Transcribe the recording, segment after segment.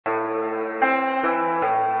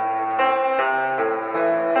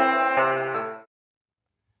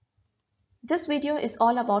This video is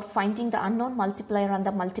all about finding the unknown multiplier and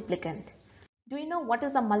the multiplicand. Do you know what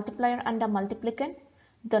is a multiplier and a multiplicand?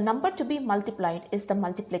 The number to be multiplied is the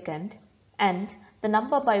multiplicand and the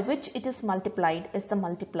number by which it is multiplied is the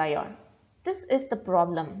multiplier. This is the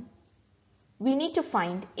problem. We need to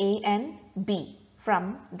find A and B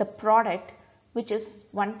from the product, which is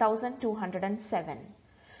 1207.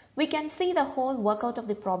 We can see the whole workout of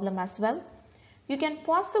the problem as well. You can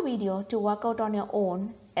pause the video to work out on your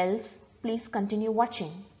own, else please continue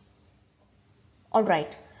watching.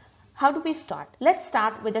 Alright, how do we start? Let's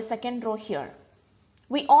start with the second row here.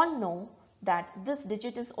 We all know that this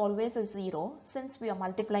digit is always a 0 since we are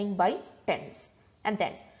multiplying by tens. And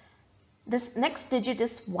then this next digit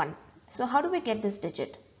is 1. So how do we get this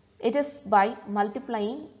digit? It is by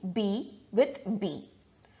multiplying B with B.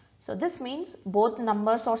 So this means both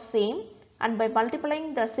numbers are same, and by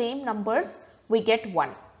multiplying the same numbers we get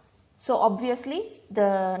 1. So obviously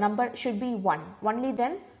the number should be 1. Only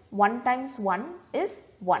then 1 times 1 is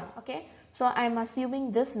 1. Okay. So I am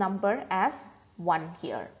assuming this number as 1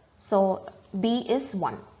 here. So B is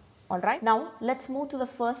 1. Alright. Now let's move to the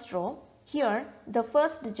first row. Here the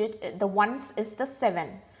first digit, the ones, is the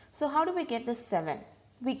 7. So how do we get this 7?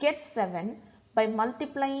 We get 7 by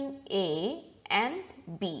multiplying A and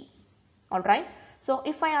B. Alright. So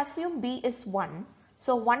if I assume B is 1,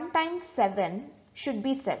 so 1 times 7 should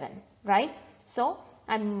be 7, right? So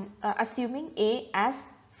I'm assuming A as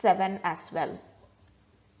 7 as well.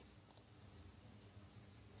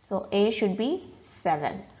 So A should be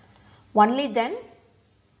 7. Only then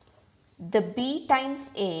the B times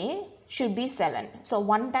A should be 7. So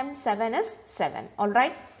 1 times 7 is 7.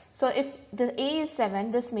 Alright. So if the A is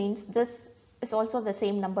 7, this means this is also the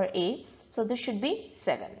same number A. So this should be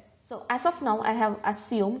 7. So as of now I have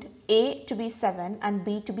assumed A to be 7 and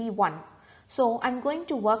B to be 1. So I'm going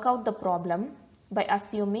to work out the problem by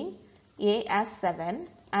assuming A as 7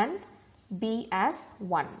 and B as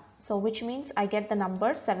 1. So which means I get the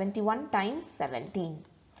number 71 times 17.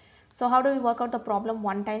 So how do we work out the problem?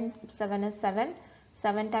 1 times 7 is 7.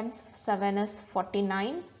 7 times 7 is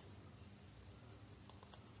 49.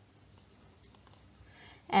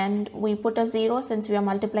 And we put a 0 since we are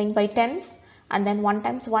multiplying by tens. And then 1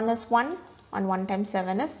 times 1 is 1 and 1 times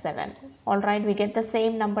 7 is 7. Alright, we get the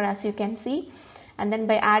same number as you can see. And then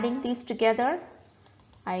by adding these together,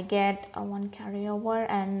 I get a 1 carryover,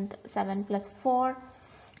 and 7 plus 4,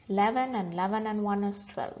 11, and 11 and 1 is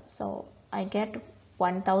 12. So I get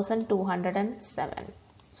 1207.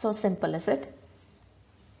 So simple, is it?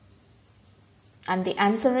 And the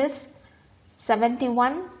answer is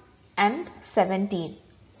 71 and 17.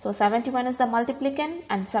 So 71 is the multiplicand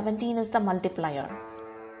and 17 is the multiplier.